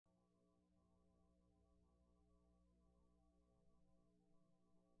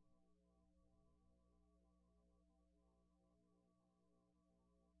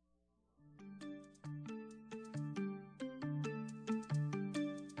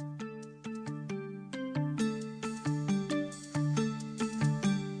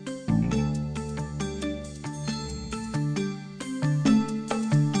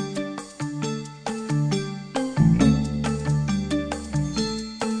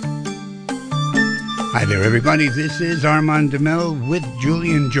Hi there, everybody. This is Armand DeMille with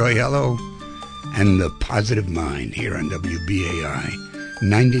Julian Joyello and the Positive Mind here on WBAI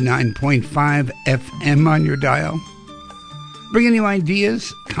 99.5 FM on your dial. Bringing you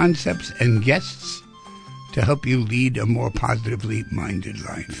ideas, concepts, and guests to help you lead a more positively minded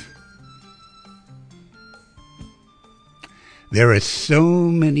life. There are so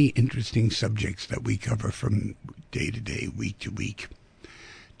many interesting subjects that we cover from day to day, week to week.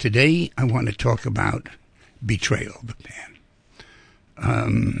 Today, I want to talk about betrayal.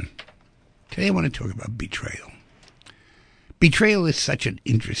 Today, I want to talk about betrayal. Betrayal is such an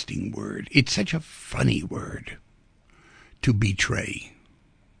interesting word. It's such a funny word, to betray.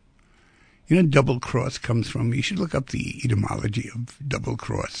 You know, double cross comes from, you should look up the etymology of double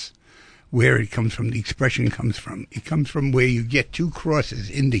cross, where it comes from, the expression comes from. It comes from where you get two crosses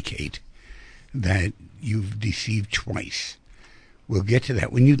indicate that you've deceived twice. We'll get to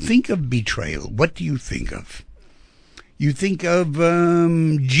that. When you think of betrayal, what do you think of? You think of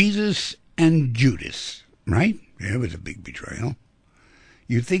Jesus and Judas, right? There was a big betrayal.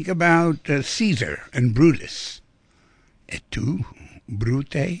 You think about Caesar and Brutus. Et tu,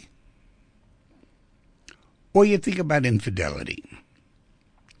 Brute? Or you think about infidelity.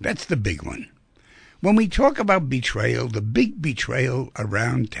 That's the big one. When we talk about betrayal, the big betrayal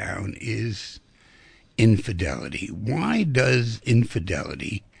around town is infidelity. Why does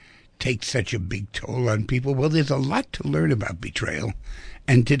infidelity take such a big toll on people? Well, there's a lot to learn about betrayal,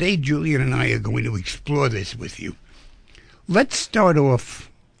 and today Julian and I are going to explore this with you. Let's start off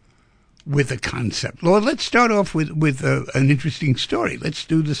with a concept. Lord, let's start off with an interesting story. Let's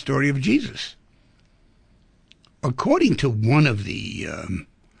do the story of Jesus. According to one of the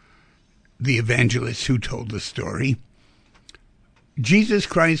evangelists who told the story, Jesus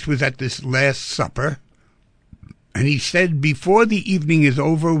Christ was at this Last Supper, and he said, before the evening is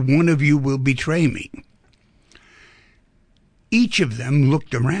over, one of you will betray me. Each of them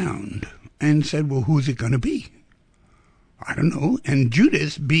looked around and said, well, who's it going to be? I don't know. And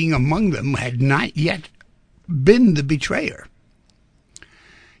Judas, being among them, had not yet been the betrayer.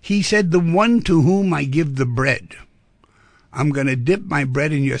 He said, the one to whom I give the bread. I'm going to dip my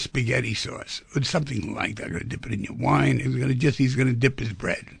bread in your spaghetti sauce, or something like that. I'm going to dip it in your wine. He's going to dip his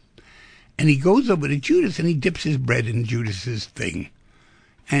bread. And he goes over to Judas and he dips his bread in Judas's thing.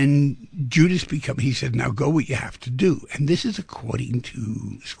 And Judas he said, now go what you have to do. And this is according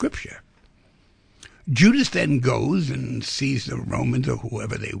to Scripture. Judas then goes and sees the Romans or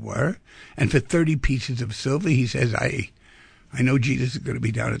whoever they were. And for 30 pieces of silver, he says, I know Jesus is going to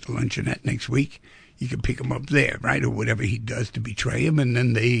be down at the luncheonette next week. You can pick him up there, right? Or whatever he does to betray him. And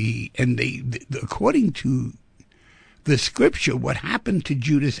then according to the Scripture, what happened to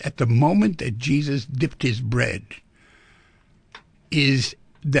Judas at the moment that Jesus dipped his bread is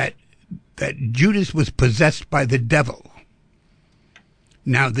that Judas was possessed by the devil.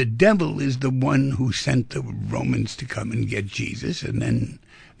 Now, the devil is the one who sent the Romans to come and get Jesus, and then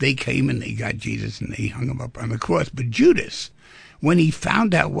they came and they got Jesus and they hung him up on the cross. But Judas, when he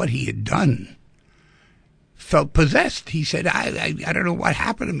found out what he had done, felt possessed. He said, I don't know what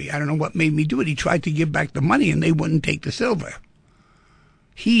happened to me. I don't know what made me do it. He tried to give back the money and they wouldn't take the silver.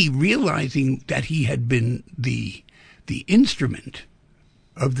 He, realizing that he had been the instrument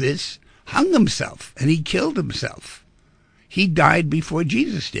of this, hung himself and he killed himself. He died before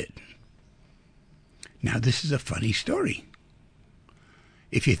Jesus did. Now, this is a funny story,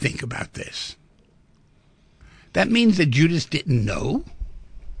 if you think about this. That means that Judas didn't know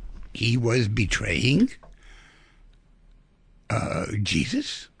he was betraying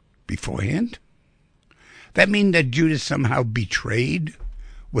Jesus beforehand. That means that Judas somehow betrayed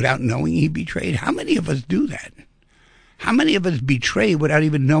without knowing he betrayed. How many of us do that? How many of us betray without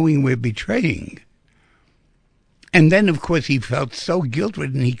even knowing we're betraying? And then, of course, he felt so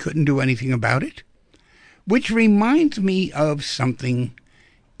guilt-ridden he couldn't do anything about it. Which reminds me of something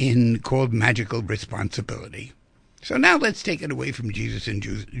called magical responsibility. So now let's take it away from Jesus and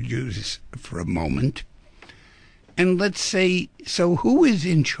Judas for a moment. And let's say, so who is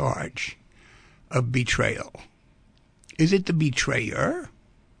in charge of betrayal? Is it the betrayer?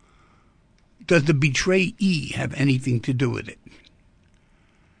 Does the betrayee have anything to do with it?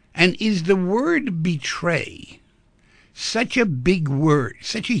 And is the word betray such a big word,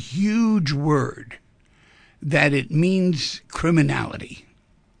 such a huge word, that it means criminality?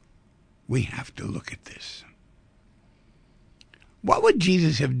 We have to look at this. What would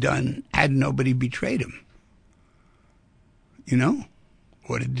Jesus have done had nobody betrayed him? You know,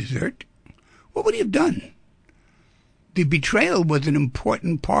 ordered dessert? What would he have done? The betrayal was an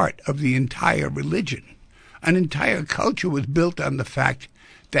important part of the entire religion. An entire culture was built on the fact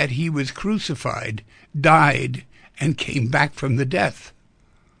that he was crucified, died, and came back from the death.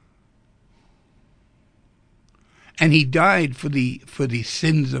 And he died for the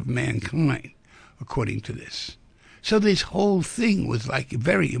sins of mankind, according to this. So this whole thing was like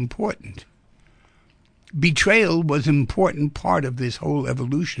very important. Betrayal was an important part of this whole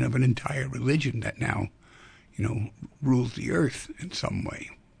evolution of an entire religion that now, rules the earth in some way.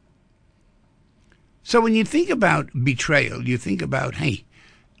 So when you think about betrayal, you think about, hey,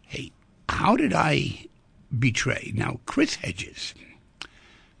 how did I betray? Now, Chris Hedges,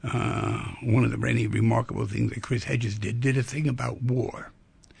 one of the many remarkable things that Chris Hedges did a thing about war.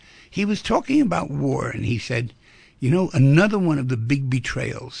 He was talking about war, and he said, another one of the big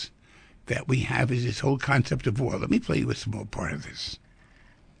betrayals that we have is this whole concept of war. Let me play you a small part of this.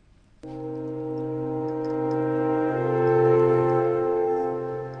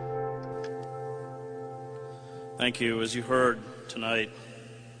 Thank you. As you heard tonight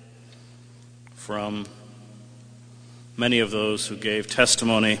from many of those who gave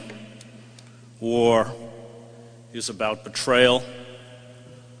testimony, war is about betrayal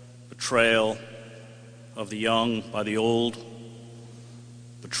of the young by the old,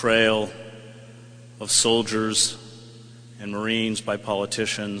 betrayal of soldiers and Marines by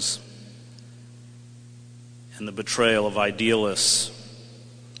politicians, and the betrayal of idealists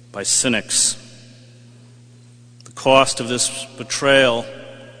by cynics. The cost of this betrayal,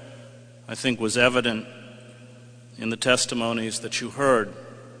 I think, was evident in the testimonies that you heard.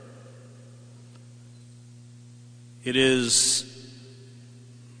 It is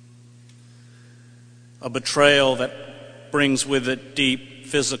a betrayal that brings with it deep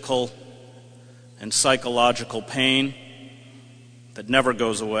physical and psychological pain that never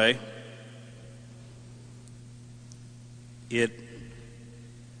goes away. It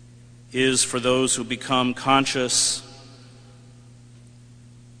is for those who become conscious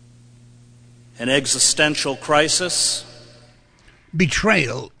an existential crisis.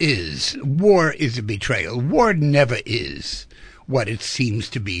 War is a betrayal. War never is what it seems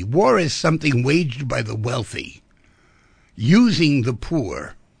to be. War is something waged by the wealthy, using the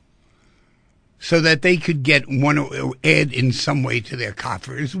poor so that they could get one or add in some way to their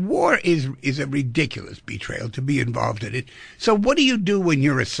coffers. War is a ridiculous betrayal to be involved in it. So what do you do when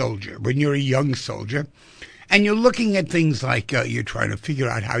you're a soldier, when you're a young soldier, and you're looking at things like you're trying to figure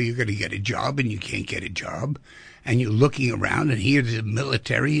out how you're going to get a job and you can't get a job, and you're looking around and here's the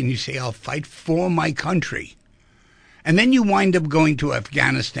military and you say, I'll fight for my country. And then you wind up going to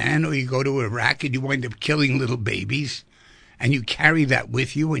Afghanistan or you go to Iraq and you wind up killing little babies. And you carry that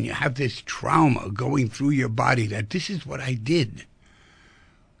with you, and you have this trauma going through your body that this is what I did.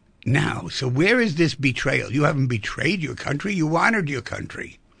 Now, so where is this betrayal? You haven't betrayed your country. You honored your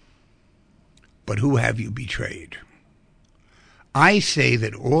country. But who have you betrayed? I say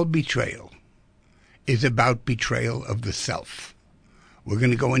that all betrayal is about betrayal of the self. We're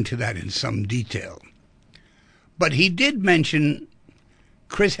going to go into that in some detail. But he did mention,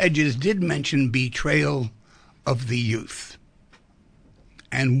 Chris Hedges did mention betrayal of the youth.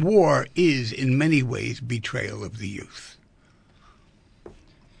 And war is, in many ways, betrayal of the youth.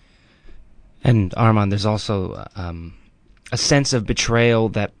 And, Armand, there's also a sense of betrayal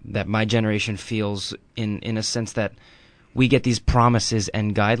that my generation feels in a sense that we get these promises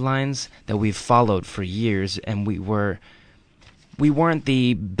and guidelines that we've followed for years, and we weren't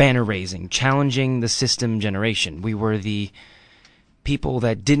the banner-raising, challenging the system generation. We were the people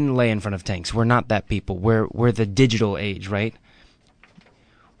that didn't lay in front of tanks. We're not that people. We're the digital age, right?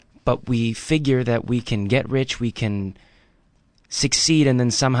 But we figure that we can get rich, we can succeed, and then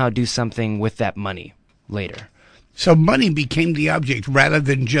somehow do something with that money later. So money became the object rather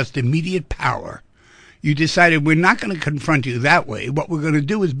than just immediate power. You decided we're not going to confront you that way. What we're going to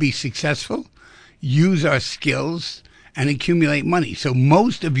do is be successful, use our skills, and accumulate money. So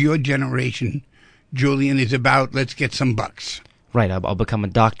most of your generation, Julian, is about let's get some bucks. Right, I'll become a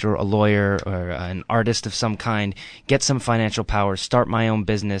doctor, a lawyer, or an artist of some kind, get some financial power, start my own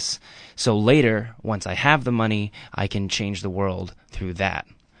business, so later, once I have the money, I can change the world through that,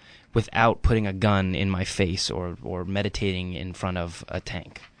 without putting a gun in my face or meditating in front of a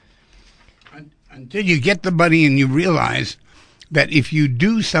tank. Until you get the money and you realize that if you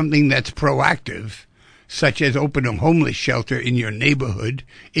do something that's proactive, such as open a homeless shelter in your neighborhood,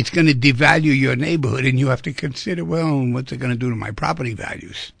 it's going to devalue your neighborhood, and you have to consider, well, what's it going to do to my property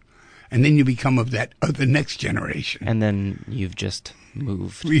values? And then you become of the next generation. And then you've just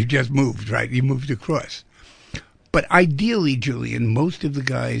moved. You've just moved, right? You moved across. But ideally, Julian, most of the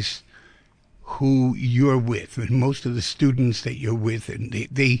guys who you're with, and most of the students that you're with, and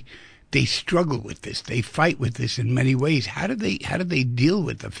they struggle with this. They fight with this in many ways. How do they deal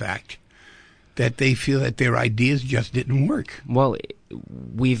with the fact that they feel that their ideas just didn't work? Well,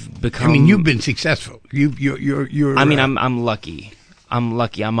 we've become. I mean, you've been successful. You're. I mean, I'm lucky. I'm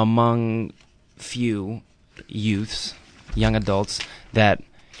lucky. I'm among few youths, young adults, that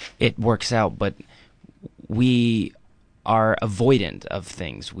it works out. But we are avoidant of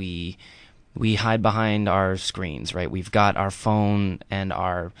things. We hide behind our screens, right? We've got our phone and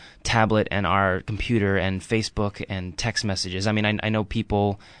our tablet and our computer and Facebook and text messages. I mean, I know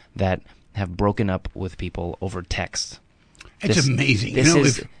people that have broken up with people over text. It's amazing. This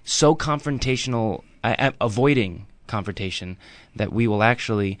is so confrontational, avoiding confrontation, that we will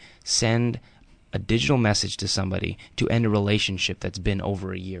actually send a digital message to somebody to end a relationship that's been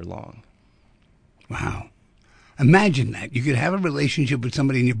over a year long. Wow. Imagine that. You could have a relationship with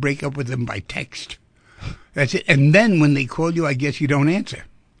somebody and you break up with them by text. That's it. And then when they call you, I guess you don't answer.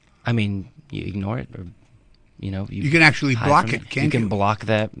 I mean, you ignore it, or you can actually block it, can't you? You can block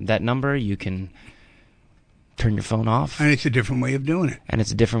that number. You can turn your phone off. And it's a different way of doing it. And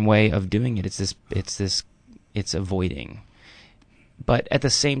it's a different way of doing it. It's avoiding. But at the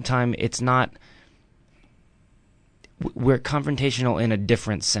same time, it's not. We're confrontational in a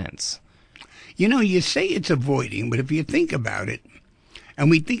different sense. You say it's avoiding, but if you think about it,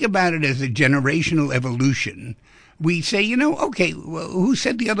 and we think about it as a generational evolution, we say, okay, well, who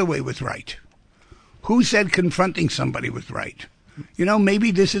said the other way was right? Who said confronting somebody was right?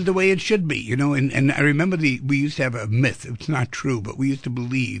 Maybe this is the way it should be, and I remember we used to have a myth. It's not true, but we used to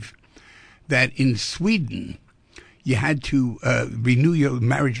believe that in Sweden, you had to renew your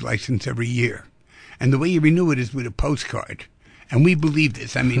marriage license every year. And the way you renew it is with a postcard. And we believe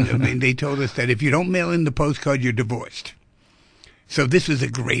this. I mean, they told us that if you don't mail in the postcard, you're divorced. So this was a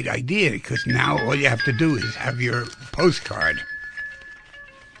great idea, because now all you have to do is have your postcard.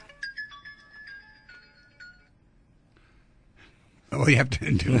 All you have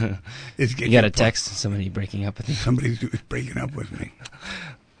to do is get. You got a text somebody breaking up with you. Somebody's breaking up with me.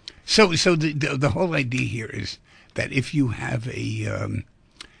 So the whole idea here is that if you have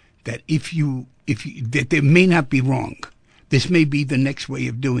that they may not be wrong. This may be the next way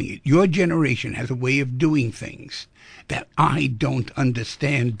of doing it. Your generation has a way of doing things that I don't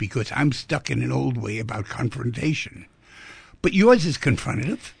understand because I'm stuck in an old way about confrontation. But yours is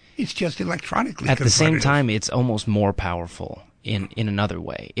confrontative. It's just electronically At the same time, it's almost more powerful in another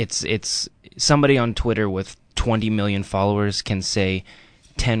way. It's somebody on Twitter with 20 million followers can say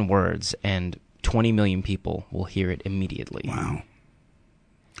 10 words and 20 million people will hear it immediately. Wow.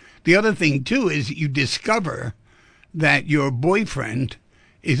 The other thing, too, is you discover that your boyfriend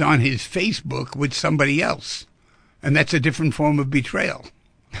is on his Facebook with somebody else. And that's a different form of betrayal.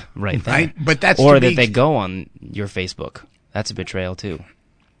 Right there. Right? But that's or that they go on your Facebook. That's a betrayal, too,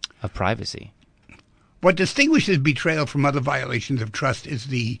 of privacy. What distinguishes betrayal from other violations of trust is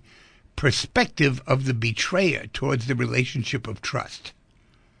the perspective of the betrayer towards the relationship of trust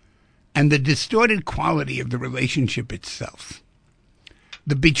and the distorted quality of the relationship itself.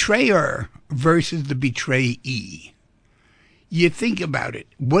 The betrayer versus the betrayee. You think about it.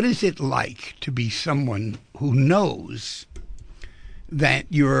 What is it like to be someone who knows that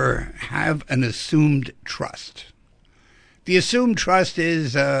you have an assumed trust? The assumed trust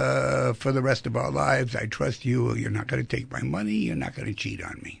is for the rest of our lives. I trust you. You're not going to take my money. You're not going to cheat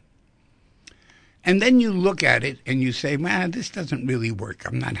on me. And then you look at it and you say, man, this doesn't really work.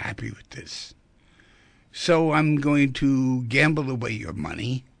 I'm not happy with this. So I'm going to gamble away your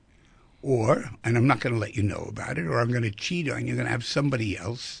money, and I'm not going to let you know about it, or I'm going to cheat on you. You're going to have somebody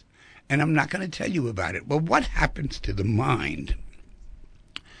else, and I'm not going to tell you about it. Well, what happens to the mind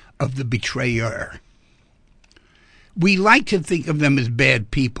of the betrayer? We like to think of them as bad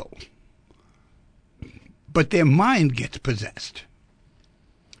people, but their mind gets possessed.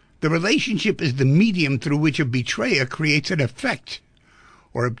 The relationship is the medium through which a betrayer creates an effect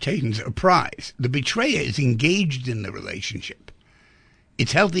or obtains a prize. The betrayer is engaged in the relationship.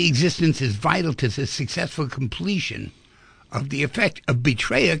 Its healthy existence is vital to the successful completion of the effect. A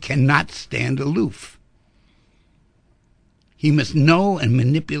betrayer cannot stand aloof. He must know and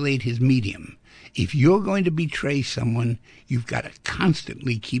manipulate his medium. If you're going to betray someone, you've got to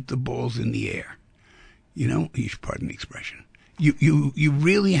constantly keep the balls in the air. You should pardon the expression. You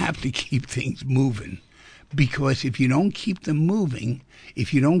really have to keep things moving. Because if you don't keep them moving,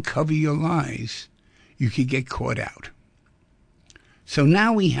 if you don't cover your lies, you could get caught out. So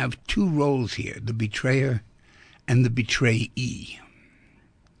now we have two roles here, the betrayer and the betrayee.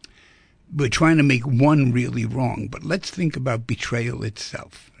 We're trying to make one really wrong, but let's think about betrayal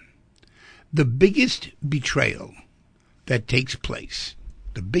itself. The biggest betrayal that takes place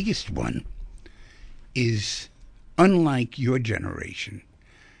The biggest one is, unlike your generation,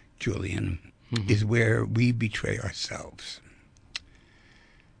 Julian, is where we betray ourselves.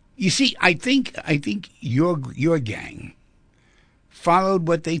 You see, I think your gang followed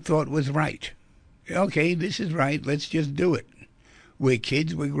what they thought was right. Okay, this is right. Let's just do it. We're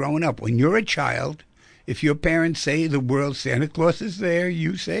kids. We're growing up. When you're a child, if your parents say the world Santa Claus is there,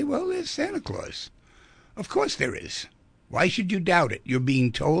 you say, well, there's Santa Claus. Of course there is. Why should you doubt it? You're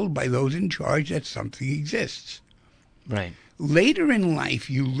being told by those in charge that something exists. Right. Later in life,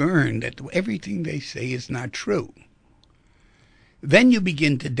 you learn that everything they say is not true. Then you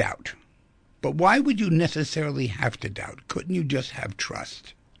begin to doubt. But why would you necessarily have to doubt? Couldn't you just have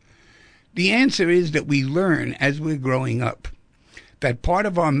trust? The answer is that we learn as we're growing up that part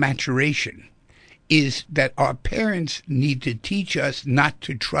of our maturation is that our parents need to teach us not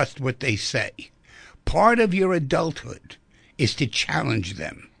to trust what they say. Part of your adulthood is to challenge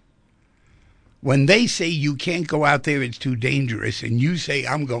them. When they say you can't go out there, it's too dangerous, and you say,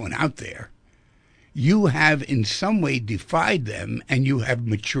 I'm going out there, you have in some way defied them and you have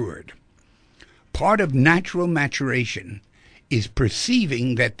matured. Part of natural maturation is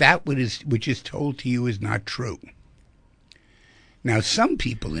perceiving that which is told to you is not true. Now, some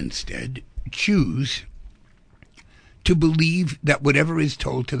people instead choose to believe that whatever is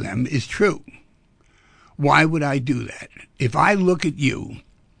told to them is true. Why would I do that? If I look at you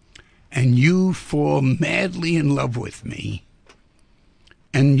and you fall madly in love with me,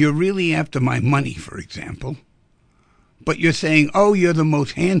 and you're really after my money, for example, but you're saying, oh, you're the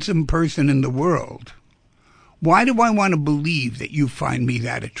most handsome person in the world, why do I want to believe that you find me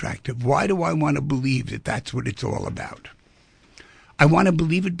that attractive? Why do I want to believe that that's what it's all about? I want to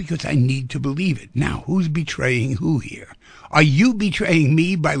believe it because I need to believe it. Now, who's betraying who here? Are you betraying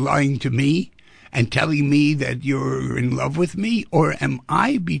me by lying to me and telling me that you're in love with me? Or am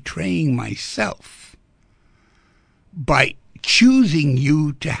I betraying myself by choosing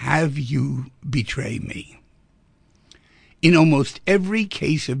you to have you betray me? In almost every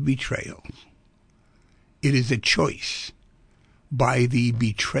case of betrayal, it is a choice by the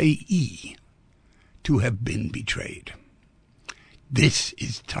betrayee to have been betrayed. This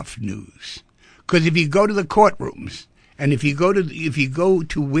is tough news, because if you go to the courtrooms and if you go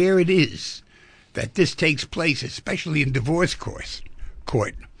to where it is that this takes place, especially in divorce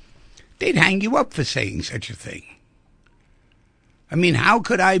court, they'd hang you up for saying such a thing. I mean, how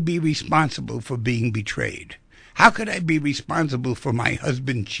could I be responsible for being betrayed? How could I be responsible for my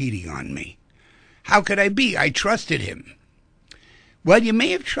husband cheating on me? How could I be? I trusted him. Well, you may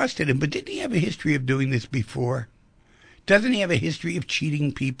have trusted him, but didn't he have a history of doing this before? Doesn't he have a history of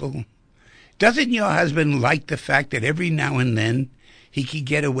cheating people? Doesn't your husband like the fact that every now and then he could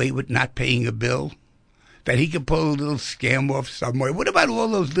get away with not paying a bill? That he could pull a little scam off somewhere? What about all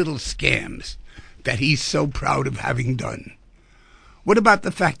those little scams that he's so proud of having done? What about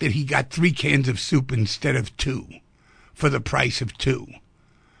the fact that he got 3 cans of soup instead of 2 for the price of 2?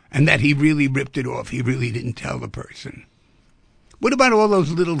 And that he really ripped it off. He really didn't tell the person. What about all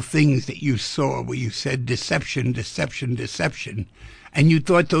those little things that you saw where you said deception, deception, deception, and you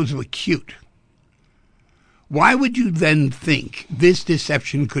thought those were cute? Why would you then think this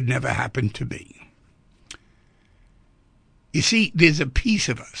deception could never happen to me? You see, there's a piece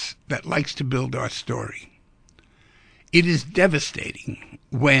of us that likes to build our story. It is devastating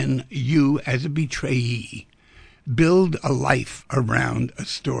when you, as a betrayee, build a life around a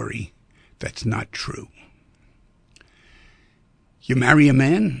story that's not true. You marry a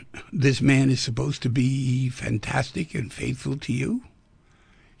man, this man is supposed to be fantastic and faithful to you.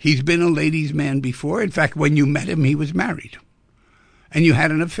 He's been a ladies' man before. In fact, when you met him, he was married. And you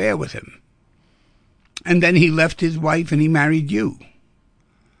had an affair with him. And then he left his wife and he married you.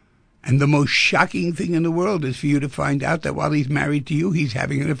 And the most shocking thing in the world is for you to find out that while he's married to you, he's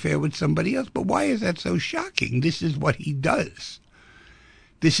having an affair with somebody else. But why is that so shocking? This is what he does.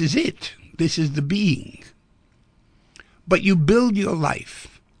 This is it. This is the being. But you build your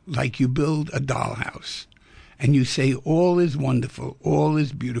life like you build a dollhouse. And you say all is wonderful, all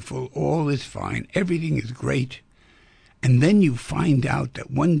is beautiful, all is fine, everything is great. And then you find out that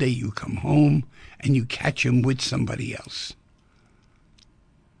one day you come home and you catch him with somebody else.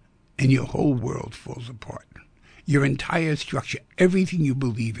 And your whole world falls apart. Your entire structure, everything you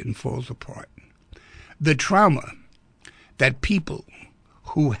believe in falls apart. The trauma that people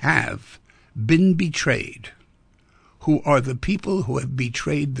who have been betrayed, who are the people who have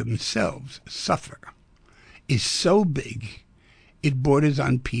betrayed themselves, suffer, is so big, it borders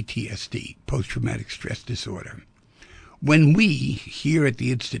on PTSD, post-traumatic stress disorder. When we, here at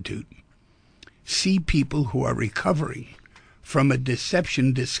the Institute, see people who are recovering from a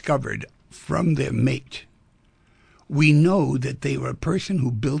deception discovered from their mate, we know that they were a person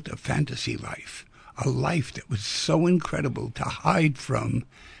who built a fantasy life, a life that was so incredible to hide from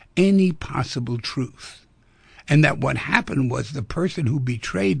any possible truth. And that what happened was the person who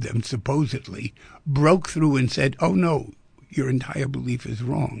betrayed them, supposedly, broke through and said, oh no, your entire belief is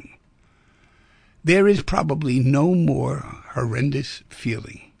wrong. There is probably no more horrendous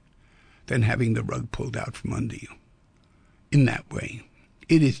feeling than having the rug pulled out from under you in that way.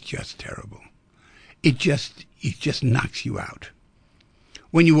 It is just terrible. It just knocks you out.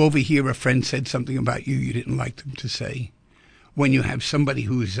 When you overhear a friend said something about you you didn't like them to say, when you have somebody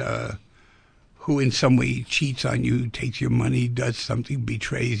who in some way cheats on you, takes your money, does something,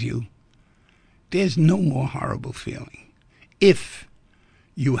 betrays you, there's no more horrible feeling. If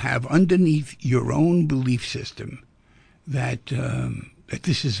you have underneath your own belief system that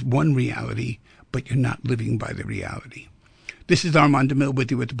this is one reality, but you're not living by the reality. This is Armand DeMille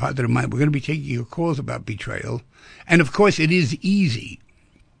with you with The Positive Mind. We're going to be taking your calls about betrayal. And, of course, it is easy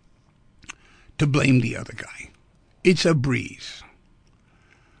to blame the other guy. It's a breeze.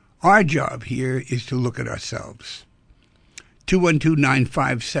 Our job here is to look at ourselves.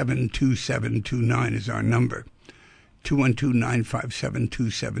 212-957-2729 is our number.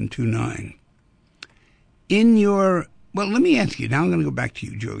 212-957-2729. Well, let me ask you. Now I'm going to go back to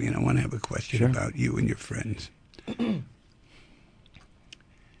you, Julian. I want to have a question about you and your friends.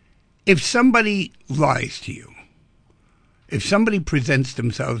 If somebody lies to you, if somebody presents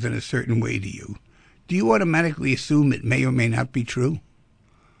themselves in a certain way to you, do you automatically assume it may or may not be true?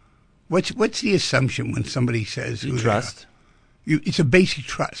 What's the assumption when somebody says... You trust. It's a basic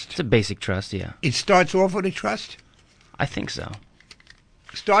trust. It's a basic trust, yeah. It starts off with a trust? I think so.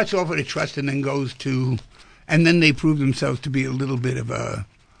 Starts off with a trust and then goes to... And then they prove themselves to be a little bit of a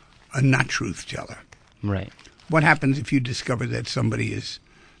not truth teller. Right. What happens if you discover that somebody is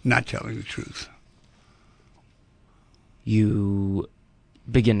not telling the truth? You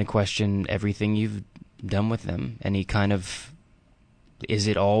begin to question everything you've done with them. Any kind of, is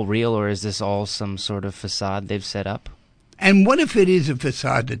it all real or is this all some sort of facade they've set up? And what if it is a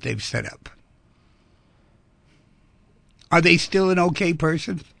facade that they've set up? Are they still an okay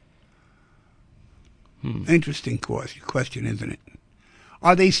person? Interesting question, isn't it?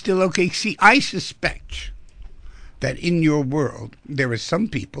 Are they still okay? See, I suspect that in your world there are some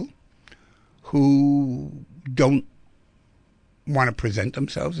people who don't want to present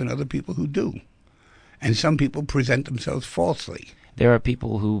themselves and other people who do. And some people present themselves falsely. There are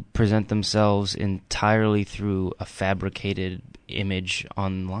people who present themselves entirely through a fabricated image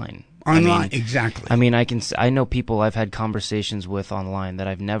online. Exactly. I mean, I know people I've had conversations with online that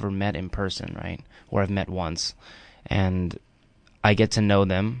I've never met in person, right? Or I've met once. And I get to know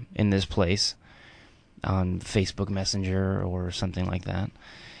them in this place on Facebook Messenger or something like that.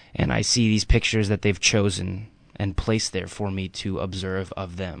 And I see these pictures that they've chosen and placed there for me to observe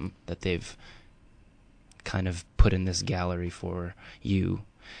of them, that they've kind of put in this gallery for you.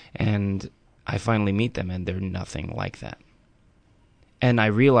 And I finally meet them, and they're nothing like that. And I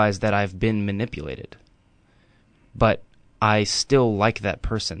realize that I've been manipulated. But I still like that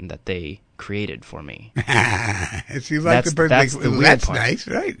person that they created for me. So you like the person. That's the weird That's part. nice,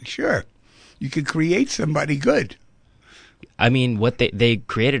 right? Sure. You could create somebody good. I mean, what they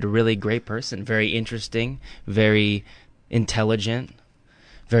created a really great person. Very interesting, very intelligent,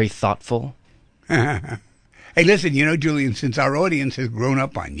 very thoughtful. Hey, listen, Julian, since our audience has grown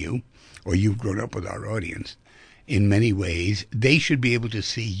up on you, or you've grown up with our audience, in many ways, they should be able to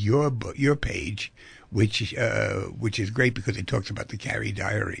see your book, your page, which is great because it talks about the Carrie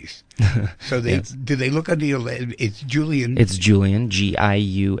Diaries. So do they look under your? It's Julian. It's Julian, Giullian.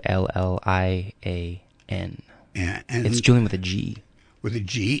 Yeah, and It's Julian with a G. With a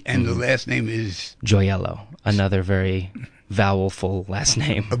G, and the last name is Gioiello, another very vowelful last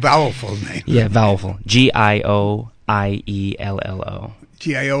name. a vowelful name. Yeah, vowelful. Gioiello.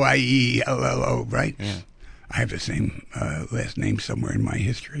 Gioiello, right? Yeah. I have the same last name somewhere in my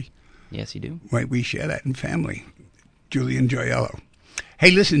history. Yes, you do. Right, we share that in family. Julian Gioiello.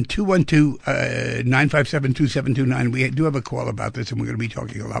 Hey, listen, 212-957-2729. We do have a call about this, and we're going to be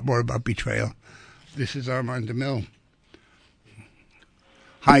talking a lot more about betrayal. This is Armand DeMille.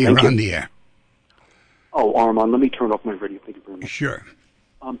 Hi, you're on the air. Oh, Armand, let me turn off my radio. Thank you very much. Sure.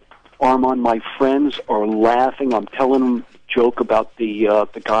 Armand, my friends are laughing. I'm telling them a joke about the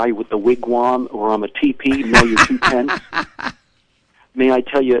guy with the wigwam, or I'm a TP, mail you 210. May I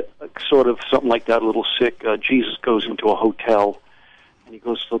tell you sort of something like that, a little sick? Jesus goes into a hotel, and he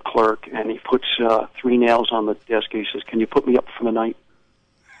goes to the clerk, and he puts 3 nails on the desk. He says, "Can you put me up for the night?"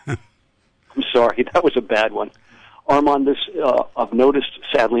 I'm sorry, that was a bad one. Armand, I've noticed,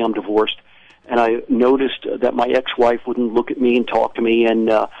 sadly I'm divorced, and I noticed that my ex-wife wouldn't look at me and talk to me,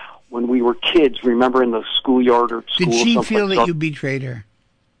 and when we were kids, remember in the schoolyard or at school... Did she feel that you betrayed her?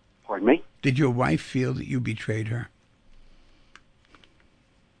 Pardon me? Did your wife feel that you betrayed her?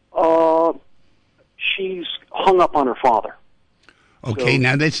 She's hung up on her father. Okay, So,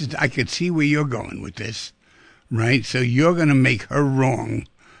 now I could see where you're going with this, right? So you're going to make her wrong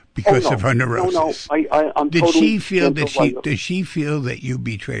because of her neurosis. No, I'm Did totally she feel that gentle, did she feel that you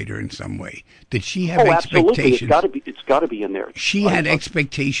betrayed her in some way? Did she have absolutely. expectations? It's got to be in there. She had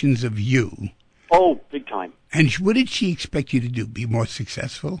expectations of you. Oh, big time. And what did she expect you to do? Be more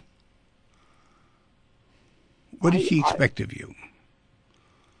successful? What did she expect of you?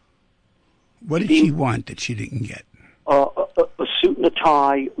 What did she want that she didn't get? A suit and a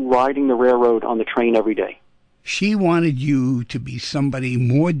tie, riding the railroad on the train every day. She wanted you to be somebody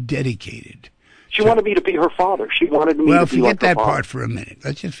more dedicated. She wanted me to be her father. She wanted me to be like her father. Well, forget that part for a minute.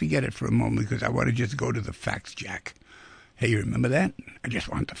 Let's just forget it for a moment because I want to just go to the facts, Jack. Hey, you remember that? I just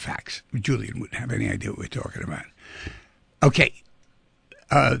want the facts. Julian wouldn't have any idea what we're talking about. Okay.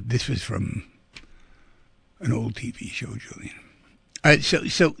 This was from an old TV show, Julian.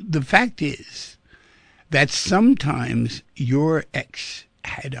 So the fact is that sometimes your ex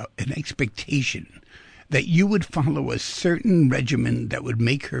had an expectation that you would follow a certain regimen that would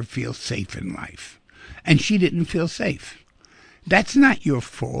make her feel safe in life. And she didn't feel safe. That's not your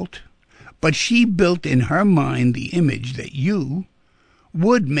fault. But she built in her mind the image that you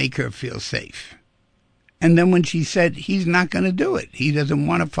would make her feel safe. And then when she said he's not going to do it, he doesn't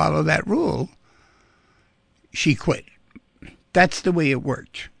want to follow that rule, she quit. That's the way it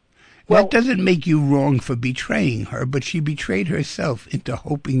worked. Well, that doesn't make you wrong for betraying her, but she betrayed herself into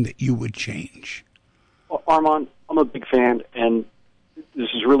hoping that you would change. Well, Armand, I'm a big fan, and this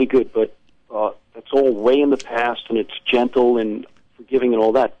is really good, but that's all way in the past, and it's gentle and forgiving and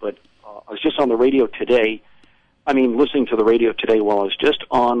all that, but I was just on the radio today, listening to the radio today while I was just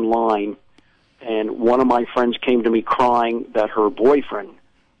online, and one of my friends came to me crying that her boyfriend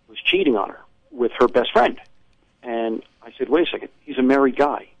was cheating on her with her best friend. And I said, wait a second, he's a married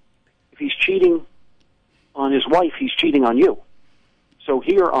guy. If he's cheating on his wife, he's cheating on you. So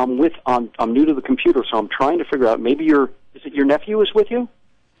here I'm new to the computer, so I'm trying to figure out, is it your nephew is with you?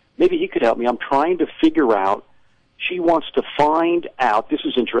 Maybe he could help me. I'm trying to figure out. She wants to find out. This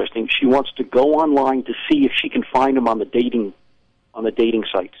is interesting. She wants to go online to see if she can find him on the dating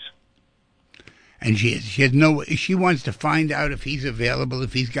sites. And she wants to find out if he's available,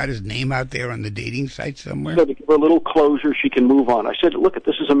 if he's got his name out there on the dating site somewhere. So to give her a little closure, she can move on. I said, look,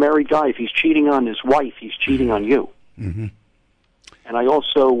 this is a married guy. If he's cheating on his wife, he's cheating on you. Mm-hmm. And I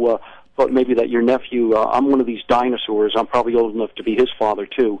also thought maybe that your nephew, I'm one of these dinosaurs. I'm probably old enough to be his father,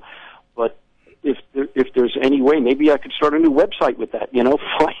 too. But if there's any way, maybe I could start a new website with that.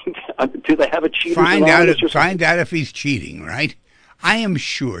 Do they have a cheater? Find out if he's cheating, right? I am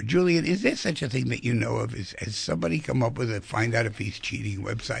sure, Julian. Is there such a thing that you know of? Has somebody come up with a find out if he's cheating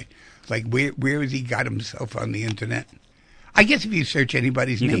website? Like where has he got himself on the internet? I guess if you search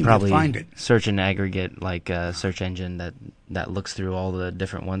anybody's name, you'll find it. Search an aggregate like a search engine that looks through all the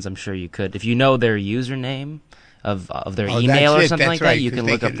different ones. I'm sure you could, if you know their username of their email or something like that. You can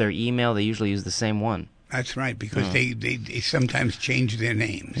look up their email. They usually use the same one. That's right, because they sometimes change their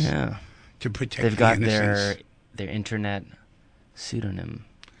names. Yeah, to protect. They've got the innocence. their internet pseudonym.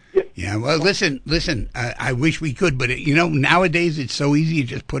 Yeah, well, listen. I wish we could, but nowadays it's so easy. You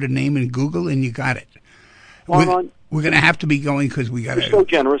just put a name in Google and you got it. We're going to have to be going because we got to. You're so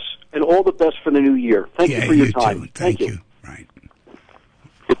generous, and all the best for the new year. Thank you for your time. Too. Thank you. Right.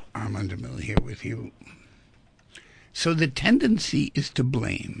 Armand DeMille here with you. So the tendency is to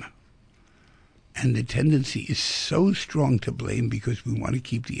blame. And the tendency is so strong to blame because we want to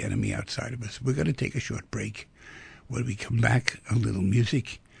keep the enemy outside of us. We're going to take a short break. When we come back, a little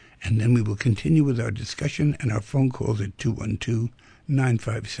music, and then we will continue with our discussion and our phone calls at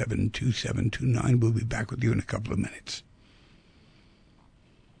 212-957-2729. We'll be back with you in a couple of minutes.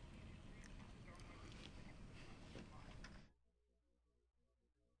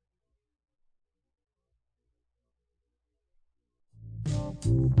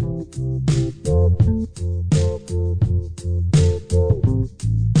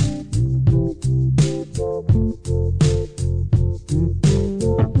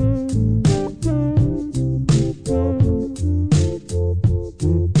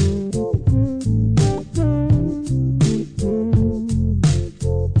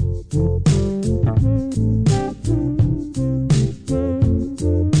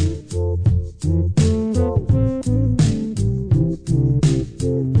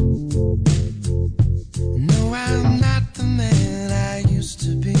 No, I'm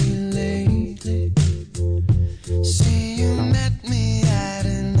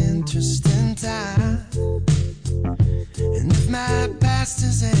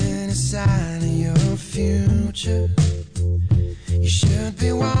future. You should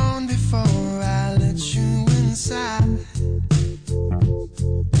be warned before I let you inside.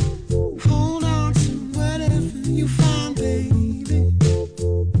 Hold on to whatever you find, baby.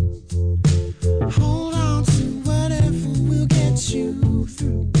 Hold on to whatever will get you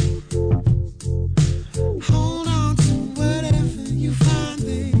through. Hold on to whatever you find,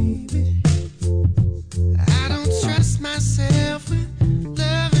 baby. I don't trust myself with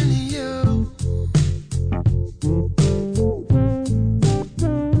loving you.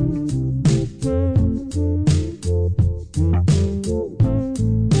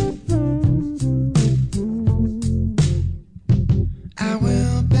 I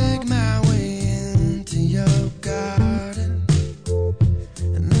will beg my way into your garden,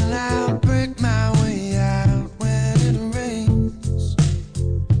 and then I'll break my way out when it rains,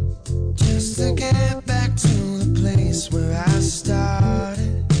 just to get back to the place where I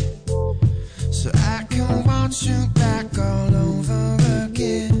started, so I can want you back all over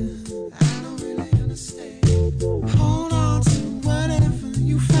again. I don't really understand. Hold on to whatever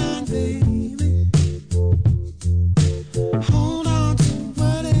you find, baby. Hold on to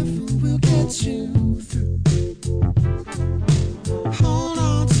whatever will get you through. Hold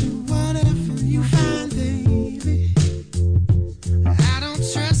on to whatever you find, baby. I don't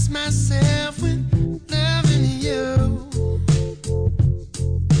trust myself with loving you.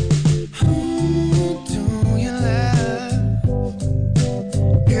 Who do you love?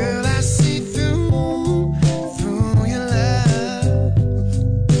 Girl, I see through your love.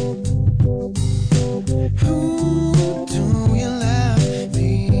 Who do you love?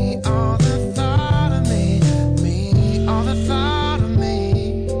 Me or the thought of me? Me or the thought of me?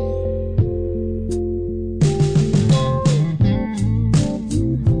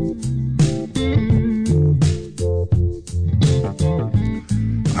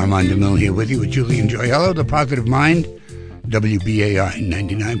 Armand DeMille here with you with Julian Joyello, The Positive Mind, WBAI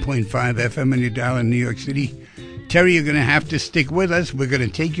 99.5 FM, and your dial in New York City. Terry, you're going to have to stick with us. We're going to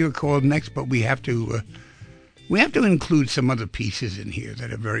take your call next, but we have to include some other pieces in here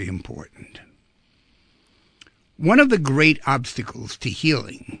that are very important. One of the great obstacles to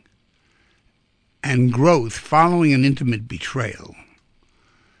healing and growth following an intimate betrayal,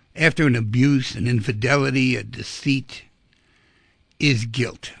 after an abuse, an infidelity, a deceit, is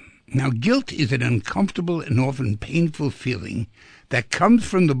guilt. Now, guilt is an uncomfortable and often painful feeling that comes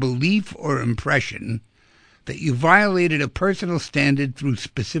from the belief or impression that you violated a personal standard through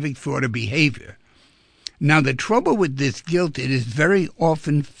specific thought or behavior. Now, the trouble with this guilt, it is very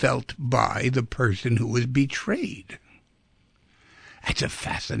often felt by the person who was betrayed. That's a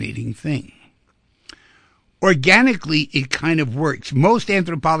fascinating thing. Organically, it kind of works. Most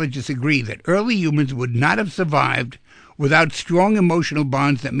anthropologists agree that early humans would not have survived without strong emotional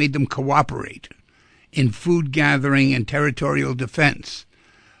bonds that made them cooperate in food gathering and territorial defense.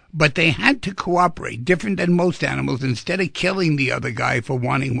 But they had to cooperate, different than most animals. Instead of killing the other guy for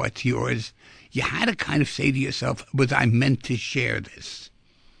wanting what's yours, you had to kind of say to yourself, was I meant to share this?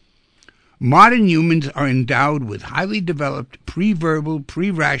 Modern humans are endowed with highly developed pre-verbal,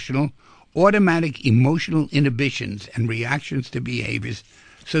 pre-rational, automatic emotional inhibitions and reactions to behaviors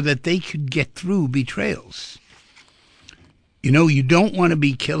so that they could get through betrayals. You know, you don't want to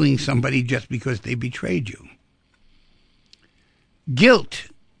be killing somebody just because they betrayed you. Guilt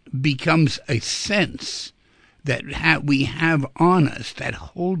becomes a sense that we have on us that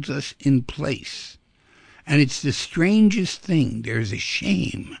holds us in place. And it's the strangest thing. There's a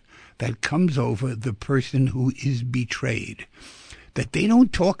shame that comes over the person who is betrayed that they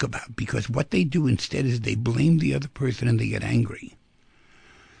don't talk about, because what they do instead is they blame the other person and they get angry.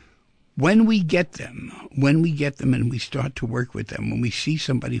 When we get them and we start to work with them, when we see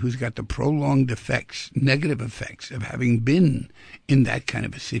somebody who's got the prolonged effects, negative effects of having been in that kind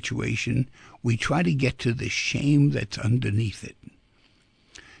of a situation, we try to get to the shame that's underneath it.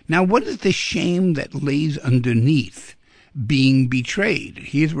 Now, what is the shame that lays underneath being betrayed?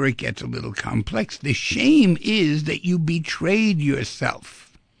 Here's where it gets a little complex. The shame is that you betrayed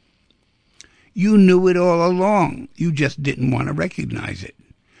yourself. You knew it all along. You just didn't want to recognize it.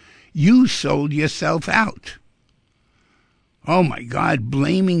 You sold yourself out. Oh, my God,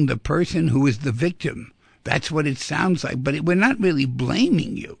 blaming the person who is the victim. That's what it sounds like. But we're not really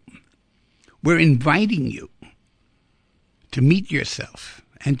blaming you. We're inviting you to meet yourself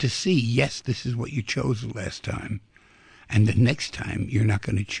and to see, yes, this is what you chose the last time. And the next time, you're not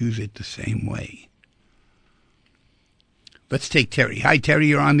going to choose it the same way. Let's take Terry. Hi, Terry,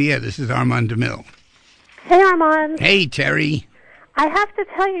 you're on the air. This is Armand DeMille. Hey, Armand. Hey, Terry. I have to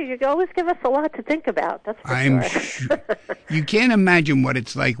tell you, you always give us a lot to think about. That's for I'm sure. sure. You can't imagine what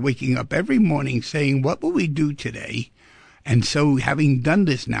it's like waking up every morning saying, what will we do today? And so having done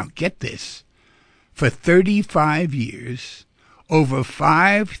this now, get this, for 35 years, over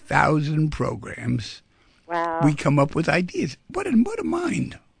 5,000 programs, Wow. we come up with ideas. What a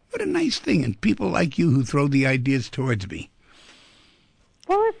mind. What a nice thing. And people like you who throw the ideas towards me.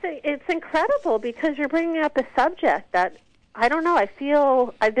 Well, it's incredible because you're bringing up a subject that, I don't know, I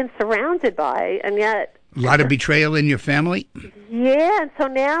feel I've been surrounded by, and yet... A lot of betrayal in your family? Yeah, and so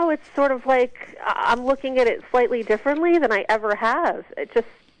now it's sort of like I'm looking at it slightly differently than I ever have. It just,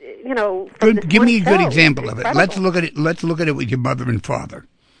 you know... from this Give one me a good show, example it's of it. incredible. Let's look at it with your mother and father.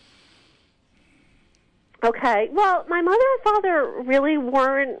 Okay. Well, my mother and father really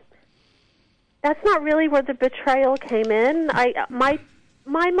weren't... That's not really where the betrayal came in.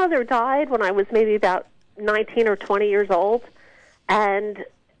 My mother died when I was maybe about 19 or 20 years old, and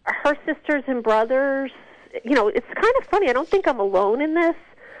her sisters and brothers, you know, it's kind of funny. I don't think I'm alone in this,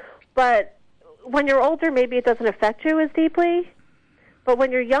 but when you're older, maybe it doesn't affect you as deeply. But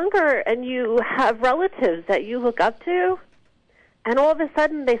when you're younger and you have relatives that you look up to, and all of a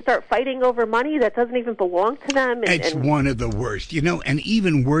sudden they start fighting over money that doesn't even belong to them. It's one of the worst, you know, and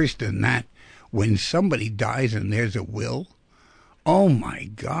even worse than that, when somebody dies and there's a will, oh my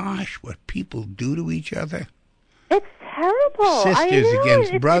gosh, what people do to each other. It's terrible. Sisters I know.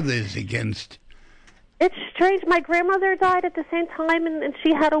 against brothers against... It's strange. My grandmother died at the same time, and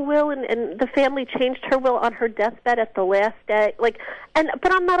she had a will, and the family changed her will on her deathbed at the last day. But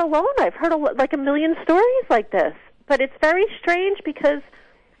I'm not alone. I've heard a million stories like this. But it's very strange because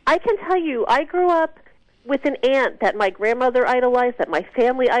I can tell you, I grew up with an aunt that my grandmother idolized, that my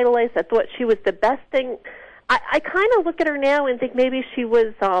family idolized, that thought she was the best thing. I kind of look at her now and think maybe she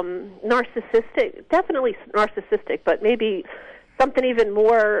was narcissistic, definitely narcissistic, but maybe something even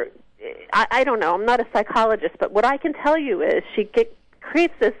more... I don't know. I'm not a psychologist, but what I can tell you is she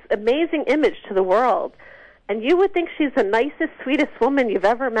creates this amazing image to the world, and you would think she's the nicest, sweetest woman you've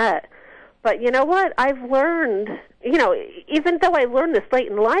ever met. But you know what? I've learned, you know, even though I learned this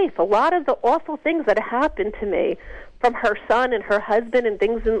late in life, a lot of the awful things that happened to me from her son and her husband and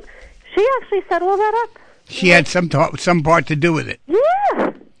things, and she actually set all that up. She had some part to do with it.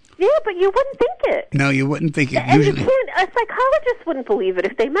 Yeah, but you wouldn't think it. No, you wouldn't think it. And Usually, a psychologist wouldn't believe it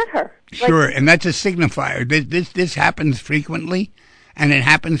if they met her. Sure, and that's a signifier. This happens frequently, and it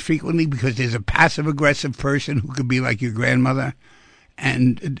happens frequently because there's a passive-aggressive person who could be like your grandmother,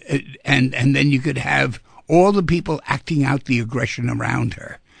 and then you could have all the people acting out the aggression around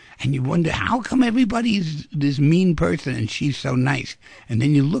her. And you wonder, how come everybody's this mean person and she's so nice? And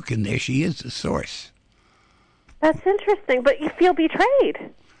then you look, and there she is, the source. That's interesting, but you feel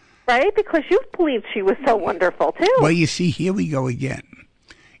betrayed. Right? Because you believed she was so wonderful, too. Well, you see, here we go again.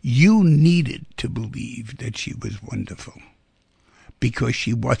 You needed to believe that she was wonderful because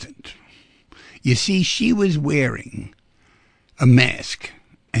she wasn't. You see, she was wearing a mask,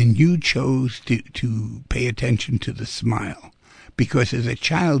 and you chose to pay attention to the smile because as a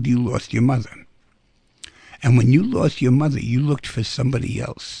child you lost your mother. And when you lost your mother, you looked for somebody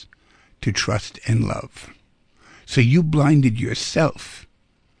else to trust and love. So you blinded yourself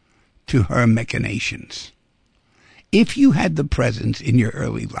to her machinations. If you had the presence in your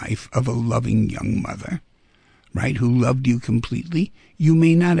early life of a loving young mother, right, who loved you completely, you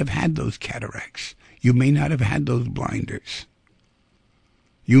may not have had those cataracts. You may not have had those blinders.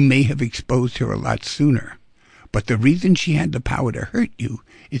 You may have exposed her a lot sooner. But the reason she had the power to hurt you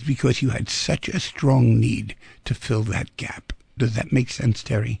is because you had such a strong need to fill that gap. Does that make sense,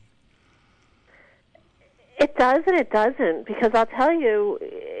 Terry? It does and it doesn't, because I'll tell you,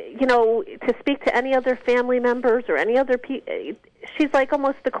 you know, to speak to any other family members or any other people, she's like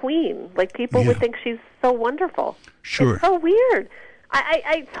almost the queen. Like people would think she's so wonderful. Sure. It's so weird.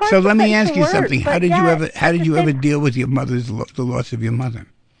 So let me ask you words, something. How did you ever deal with your mother's the loss of your mother?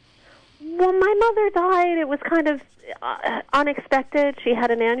 Well, my mother died. It was kind of unexpected. She had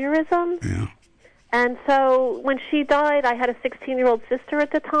an aneurysm. Yeah. And so when she died, I had a 16-year-old sister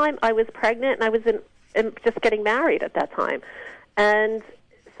at the time. I was pregnant, and I was just getting married at that time. And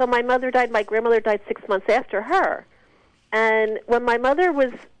so my mother died. My grandmother died 6 months after her. And when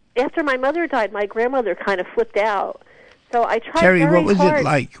after my mother died, my grandmother kind of flipped out. So I tried Terry, very what was hard. it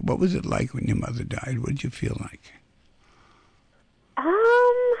like? What was it like when your mother died? What did you feel like?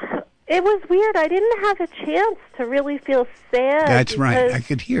 It was weird. I didn't have a chance to really feel sad. That's right. I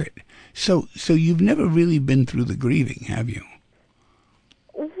could hear it. So you've never really been through the grieving, have you?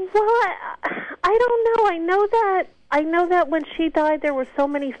 Well, I don't know. I know that when she died, there were so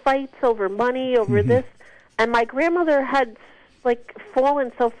many fights over money, over this, and my grandmother had like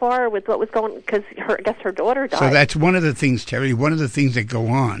fallen so far with what was going, because I guess her daughter died. So that's one of the things, Terry, one of the things that go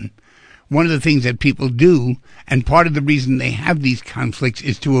on. One of the things that people do, and part of the reason they have these conflicts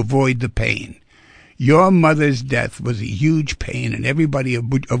is to avoid the pain. Your mother's death was a huge pain, and everybody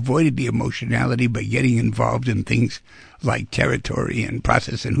avoided the emotionality by getting involved in things like territory and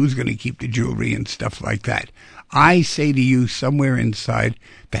process and who's going to keep the jewelry and stuff like that. I say to you, somewhere inside,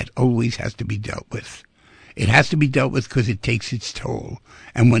 that always has to be dealt with. It has to be dealt with because it takes its toll.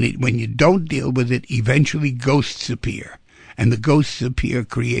 And when you don't deal with it, eventually ghosts appear. And the ghosts appear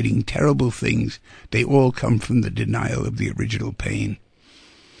creating terrible things. They all come from the denial of the original pain.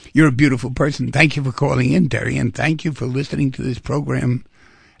 You're a beautiful person. Thank you for calling in, Terry, and thank you for listening to this program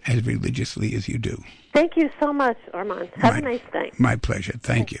as religiously as you do. Thank you so much, Armand. Have a nice day. My pleasure.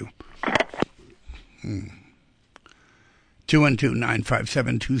 Thank you.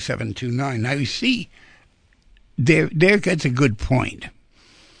 212-957-2729. Now, you see, there gets a good point,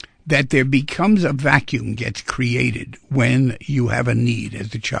 that there becomes a vacuum gets created when you have a need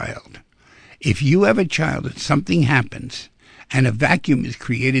as a child. If you have a child and something happens, and a vacuum is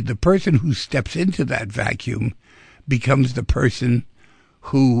created, the person who steps into that vacuum becomes the person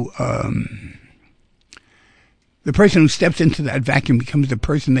who steps into that vacuum becomes the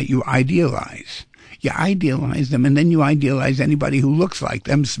person that you idealize. You idealize them, and then you idealize anybody who looks like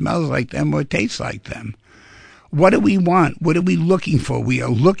them, smells like them, or tastes like them. What do we want? What are we looking for? We are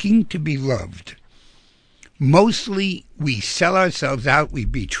looking to be loved. Mostly, we sell ourselves out, we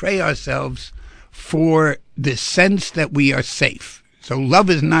betray ourselves for the sense that we are safe. So love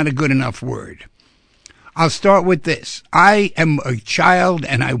is not a good enough word. I'll start with this. I am a child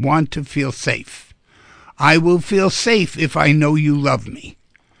and I want to feel safe. I will feel safe if I know you love me.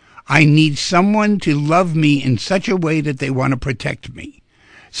 I need someone to love me in such a way that they want to protect me.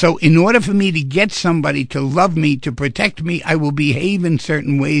 So in order for me to get somebody to love me, to protect me, I will behave in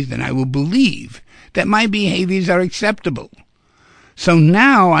certain ways and I will believe that my behaviors are acceptable. So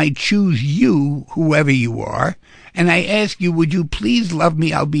now I choose you, whoever you are, and I ask you, would you please love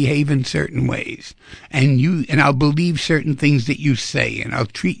me? I'll behave in certain ways. And I'll believe certain things that you say, and I'll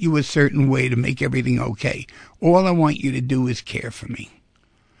treat you a certain way to make everything okay. All I want you to do is care for me,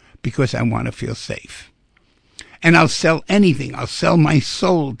 because I want to feel safe. And I'll sell anything. I'll sell my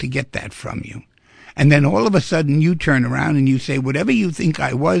soul to get that from you. And then all of a sudden you turn around and you say, whatever you think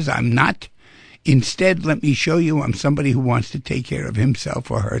I was, I'm not. Instead, let me show you I'm somebody who wants to take care of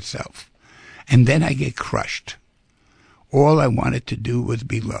himself or herself. And then I get crushed. All I wanted to do was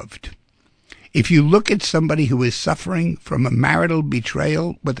be loved. If you look at somebody who is suffering from a marital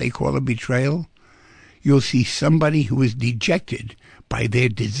betrayal, what they call a betrayal, you'll see somebody who is dejected by their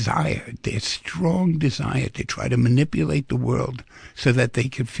desire, their strong desire to try to manipulate the world so that they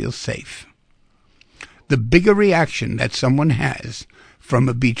can feel safe. The bigger reaction that someone has from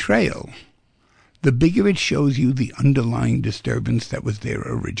a betrayal, the bigger it shows you the underlying disturbance that was there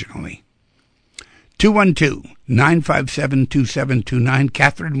originally. 212-957-2729.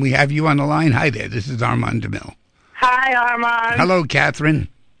 Catherine, we have you on the line. Hi there. This is Armand DeMille. Hi, Armand. Hello, Catherine.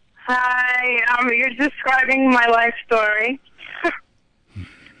 Hi. You're describing my life story.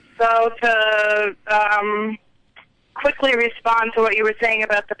 So to quickly respond to what you were saying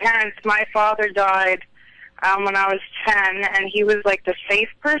about the parents, my father died when I was 10, and he was like the safe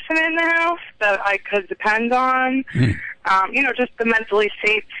person in the house that I could depend on. Just the mentally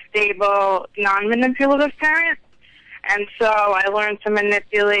safe, stable, non-manipulative parent. And so I learned to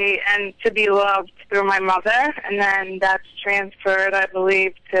manipulate and to be loved through my mother, and then that's transferred, I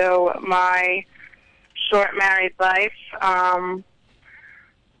believe, to my short married life,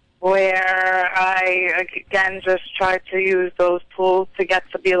 where I, again, just tried to use those tools to get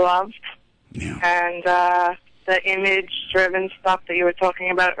to be loved. Yeah. And the image-driven stuff that you were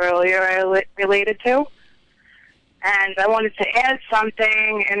talking about earlier I related to. And I wanted to add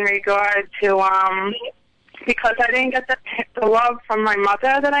something in regard to, because I didn't get the love from my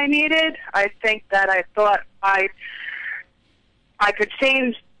mother that I needed, I think that I thought I could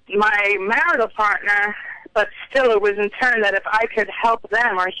change my marital partner, but still it was in turn that if I could help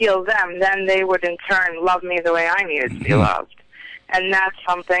them or heal them, then they would in turn love me the way I needed to be loved. And that's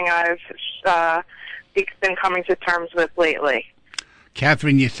something I've been coming to terms with lately.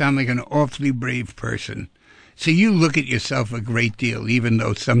 Catherine, you sound like an awfully brave person. So you look at yourself a great deal, even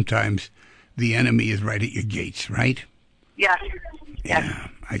though sometimes the enemy is right at your gates, right? Yes. Yeah,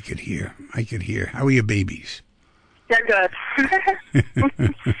 I could hear. How are your babies? They're good.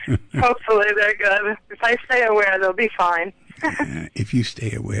 Hopefully they're good. If I stay aware, they'll be fine. If you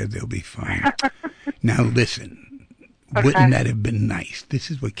stay aware, they'll be fine. Now listen, wouldn't that have been nice?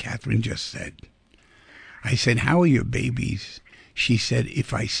 This is what Catherine just said. I said, how are your babies? She said,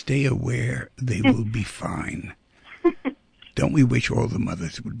 if I stay aware, they will be fine. Don't we wish all the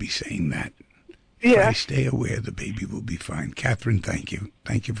mothers would be saying that? If I stay aware, the baby will be fine. Catherine, thank you.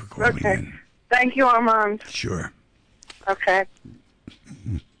 Thank you for calling in. Thank you, Armand. Sure. Okay.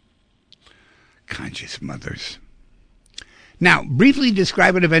 Conscious mothers. Now, briefly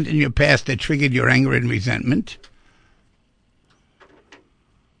describe an event in your past that triggered your anger and resentment.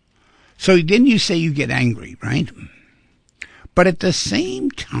 So then you say you get angry, right? But at the same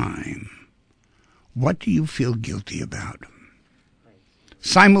time, what do you feel guilty about?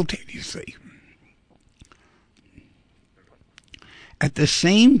 Simultaneously. At the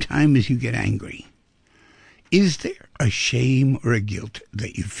same time as you get angry, is there a shame or a guilt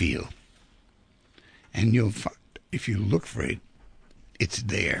that you feel? And you'll find, if you look for it, it's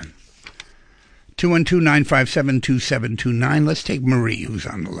there. 212-957-2729. Let's take Marie, who's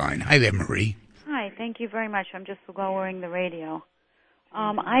on the line. Hi there, Marie. Hi, thank you very much. I'm just lowering the radio.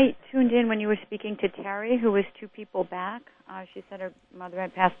 I tuned in when you were speaking to Terry, who was 2 people back. She said her mother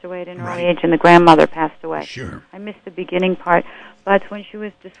had passed away at an early age and the grandmother passed away. Sure. I missed the beginning part. But when she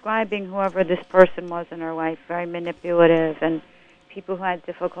was describing whoever this person was in her life, very manipulative, and people who had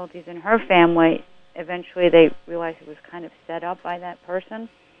difficulties in her family, eventually they realized it was kind of set up by that person.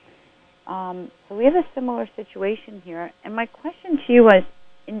 So we have a similar situation here. And my question to you was,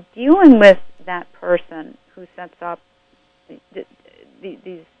 in dealing with that person who sets up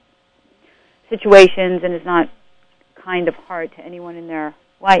these situations and is not kind of hard to anyone in their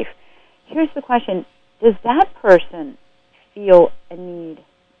life, here's the question. Does that person feel a need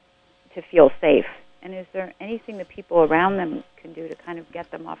to feel safe? And is there anything that people around them can do to kind of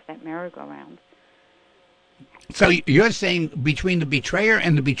get them off that merry-go-round? So you're saying between the betrayer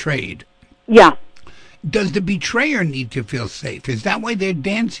and the betrayed. Yeah. Does the betrayer need to feel safe? Is that why they're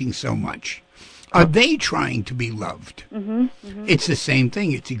dancing so much? Are they trying to be loved? Mm-hmm, mm-hmm. It's the same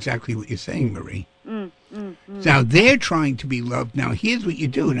thing. It's exactly what you're saying, Marie. Mm-hmm. Now, they're trying to be loved. Now, here's what you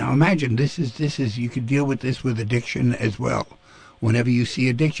do. Now, imagine this is you could deal with this with addiction as well. Whenever you see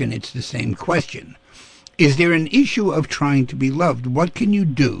addiction, it's the same question. Is there an issue of trying to be loved? What can you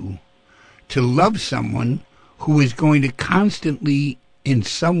do to love someone who is going to constantly, in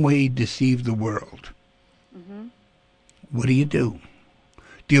some way, deceive the world? Mm-hmm. What do?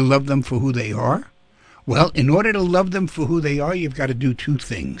 Do you love them for who they are? Well, in order to love them for who they are, you've got to do 2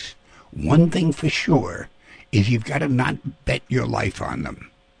 things. One thing for sure is you've got to not bet your life on them.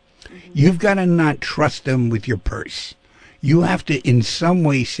 Mm-hmm. You've got to not trust them with your purse. You have to, in some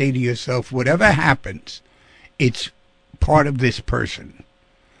way, say to yourself, whatever happens, it's part of this person.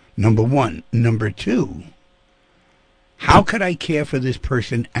 Number 1. Number 2, how could I care for this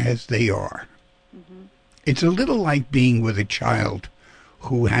person as they are? Mm-hmm. It's a little like being with a child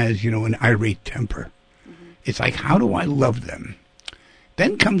who has, an irate temper. Mm-hmm. It's like, how do I love them?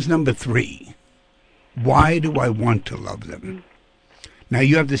 Then comes number 3. Why do I want to love them? Mm-hmm. Now,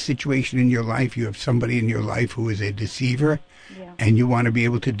 you have this situation in your life. You have somebody in your life who is a deceiver, and you want to be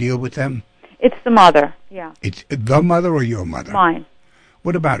able to deal with them? It's the mother, yeah. It's the mother or your mother? Mine.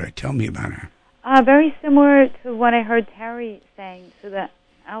 What about her? Tell me about her. Very similar to what I heard Terry saying. To the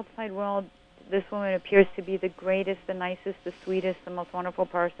outside world, this woman appears to be the greatest, the nicest, the sweetest, the most wonderful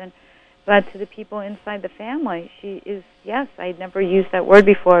person. But to the people inside the family, she is, yes, I'd never used that word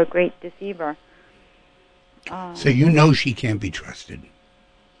before, a great deceiver. So you know she can't be trusted,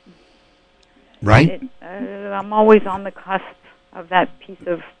 right? I'm always on the cusp of that piece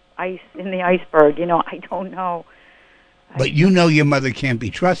of ice in the iceberg. I don't know. But you know your mother can't be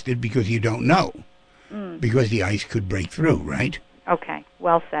trusted because you don't know. Because the ice could break through, right? Okay,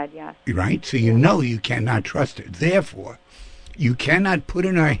 well said, yes. Right? So you know you cannot trust her. Therefore, you cannot put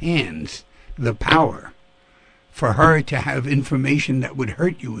in her hands the power for her to have information that would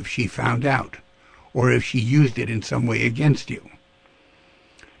hurt you if she found out, or if she used it in some way against you.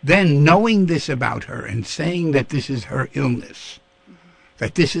 Then, knowing this about her and saying that this is her illness,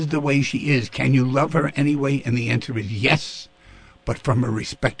 that this is the way she is, can you love her anyway? And the answer is yes, but from a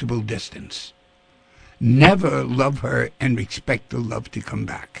respectable distance. Never love her and expect the love to come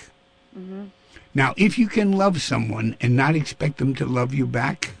back. Mm-hmm. Now, if you can love someone and not expect them to love you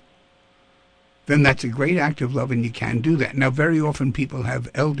back, then that's a great act of love, and you can do that. Now, very often people have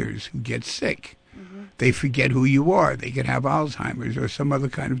elders who get sick. Mm-hmm. They forget who you are. They could have Alzheimer's or some other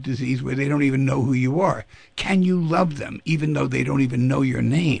kind of disease where they don't even know who you are. Can you love them even though they don't even know your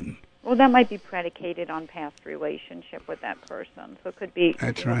name? Well, that might be predicated on past relationship with that person. So it could be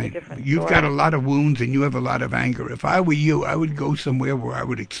That's right. A different You've story. got a lot of wounds and you have a lot of anger. If I were you, I would go somewhere where I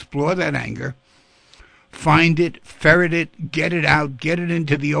would explore that anger, find it, ferret it, get it out, get it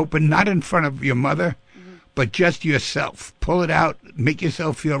into the open, not in front of your mother, but just yourself. Pull it out, make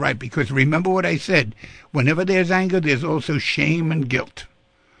yourself feel right. Because remember what I said, whenever there's anger, there's also shame and guilt.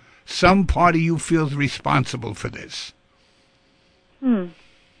 Some part of you feels responsible for this.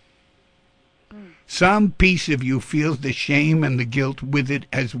 Some piece of you feels the shame and the guilt with it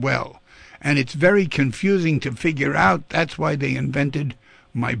as well. And it's very confusing to figure out. That's why they invented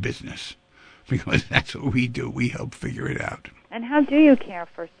my business. Because that's what we do. We help figure it out. And how do you care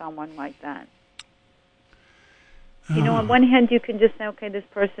for someone like that? You know, on one hand, you can just say, okay, this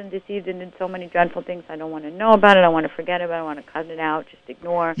person deceived and did so many dreadful things. I don't want to know about it. I want to forget about it. I want to cut it out. Just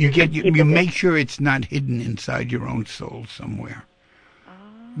ignore. You make sure it's not hidden inside your own soul somewhere.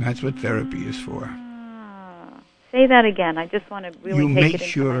 That's what therapy is for. Say that again. I just want to really take it into my head. You make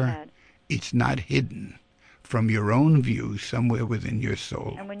sure it's not hidden from your own view somewhere within your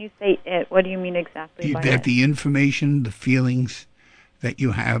soul. And when you say it, what do you mean exactly by that it? The information, the feelings that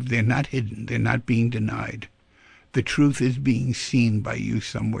you have, they're not hidden. They're not being denied. The truth is being seen by you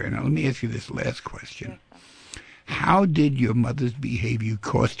somewhere. Now, let me ask you this last question. Yes, how did your mother's behavior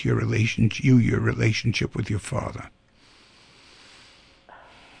cost your relationship with your father?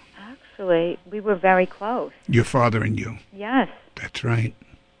 Actually, we were very close. Your father and you? Yes. That's right.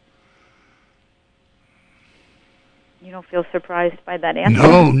 You don't feel surprised by that answer?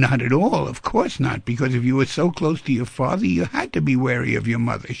 No, not at all. Of course not. Because if you were so close to your father, you had to be wary of your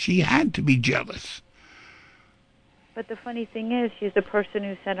mother. She had to be jealous. But the funny thing is, she's the person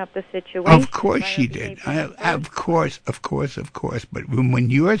who set up the situation. Of course she did. Of course. But when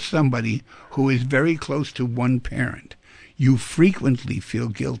you're somebody who is very close to one parent, you frequently feel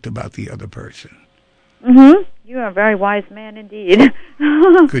guilt about the other person. Mm-hmm. You are a very wise man indeed.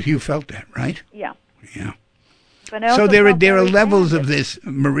 Because you felt that, right? Yeah. Yeah. So there are levels of this,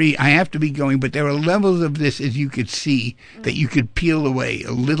 Marie. I have to be going, but there are levels of this, as you could see, that you could peel away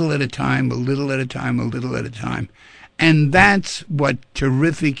a little at a time, a little at a time, a little at a time. And that's what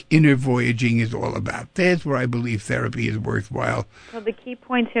terrific inner voyaging is all about. That's where I believe therapy is worthwhile. So the key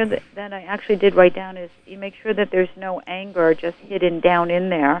points here that I actually did write down is you make sure that there's no anger just hidden down in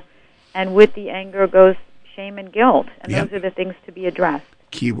there. And with the anger goes shame and guilt. And those are the things to be addressed.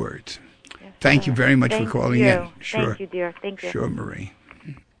 Keywords. Yes, Thank you very much for calling in. Sure. Thank you, dear. Thank you. Sure, Marie.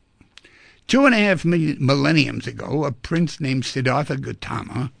 2.5 millenniums ago, a prince named Siddhartha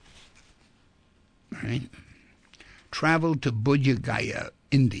Gautama, right, traveled to Bodh Gaya,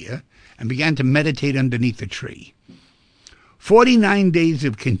 India, and began to meditate underneath a tree. 49 days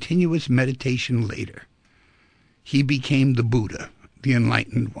of continuous meditation later, he became the Buddha, the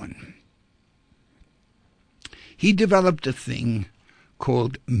enlightened one. He developed a thing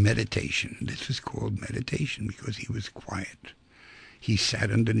called meditation. This was called meditation because he was quiet. He sat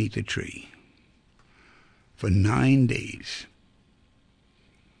underneath a tree for 9 days.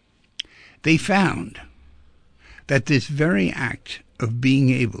 They found that this very act of being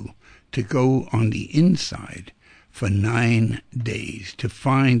able to go on the inside for 9 days, to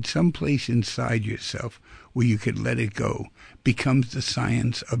find some place inside yourself where you could let it go, becomes the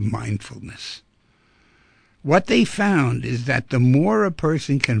science of mindfulness. What they found is that the more a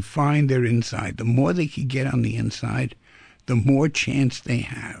person can find their inside, the more they can get on the inside, the more chance they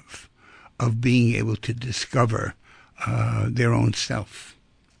have of being able to discover their own self.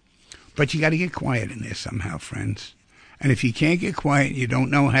 But you got to get quiet in there somehow, friends. And if you can't get quiet, you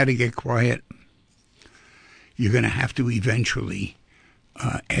don't know how to get quiet, you're going to have to eventually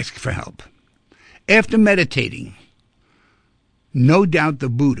ask for help. After meditating, no doubt the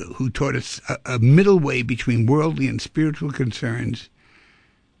Buddha, who taught us a middle way between worldly and spiritual concerns,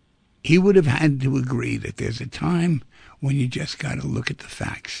 he would have had to agree that there's a time when you just got to look at the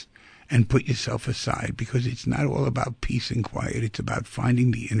facts and put yourself aside, because it's not all about peace and quiet. It's about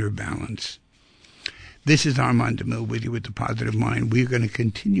finding the inner balance. This is Armand DeMille with you with The Positive Mind. We're going to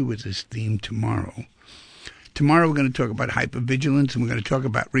continue with this theme tomorrow. Tomorrow we're going to talk about hypervigilance, and we're going to talk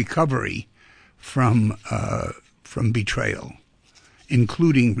about recovery from betrayal,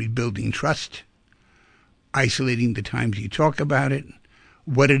 including rebuilding trust, isolating the times you talk about it,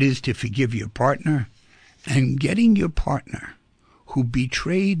 what it is to forgive your partner, and getting your partner who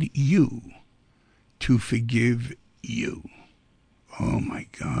betrayed you to forgive you. Oh, my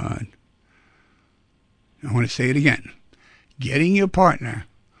God. I want to say it again. Getting your partner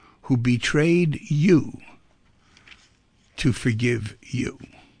who betrayed you to forgive you.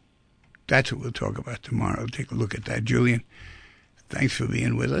 That's what we'll talk about tomorrow. Take a look at that, Julian. Thanks for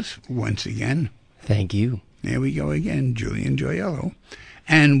being with us once again. Thank you. There we go again, Julian Joyello.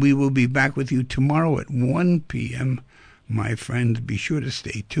 And we will be back with you tomorrow at 1 p.m., my friends. Be sure to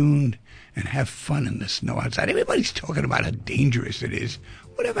stay tuned and have fun in the snow outside. Everybody's talking about how dangerous it is.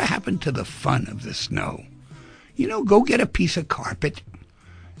 Whatever happened to the fun of the snow? Go get a piece of carpet.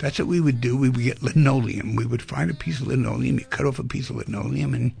 That's what we would do. We would get linoleum. We would find a piece of linoleum. You cut off a piece of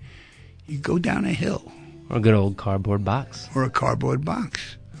linoleum and you go down a hill. Or a good old cardboard box. Or a cardboard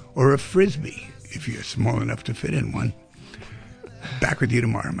box. Or a Frisbee, if you're small enough to fit in one. Back with you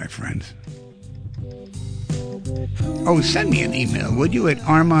tomorrow, my friends. Oh, send me an email, would you, at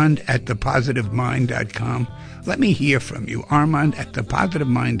armand@thepositivemind.com. Let me hear from you,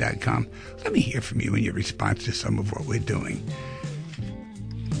 armand@thepositivemind.com. Let me hear from you in your response to some of what we're doing.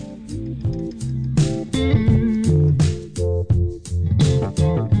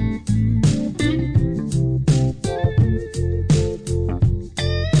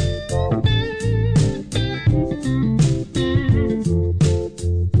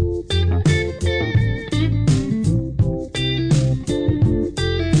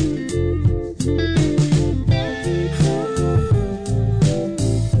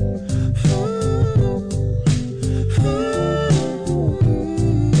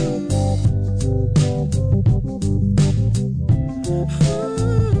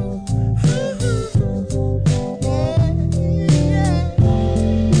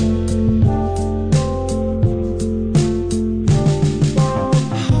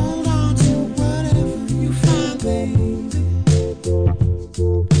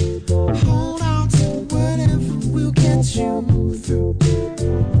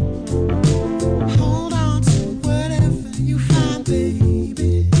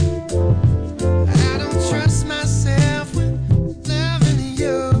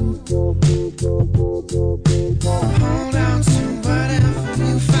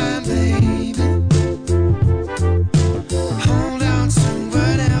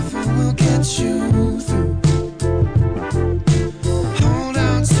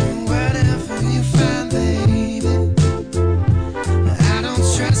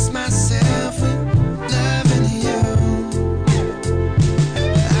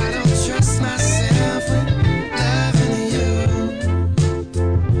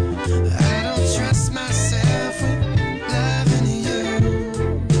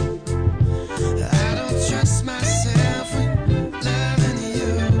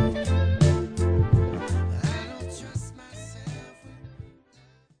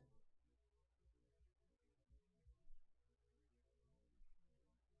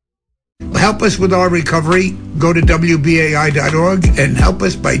 Help us with our recovery. Go to WBAI.org and help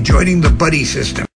us by joining the Buddy System.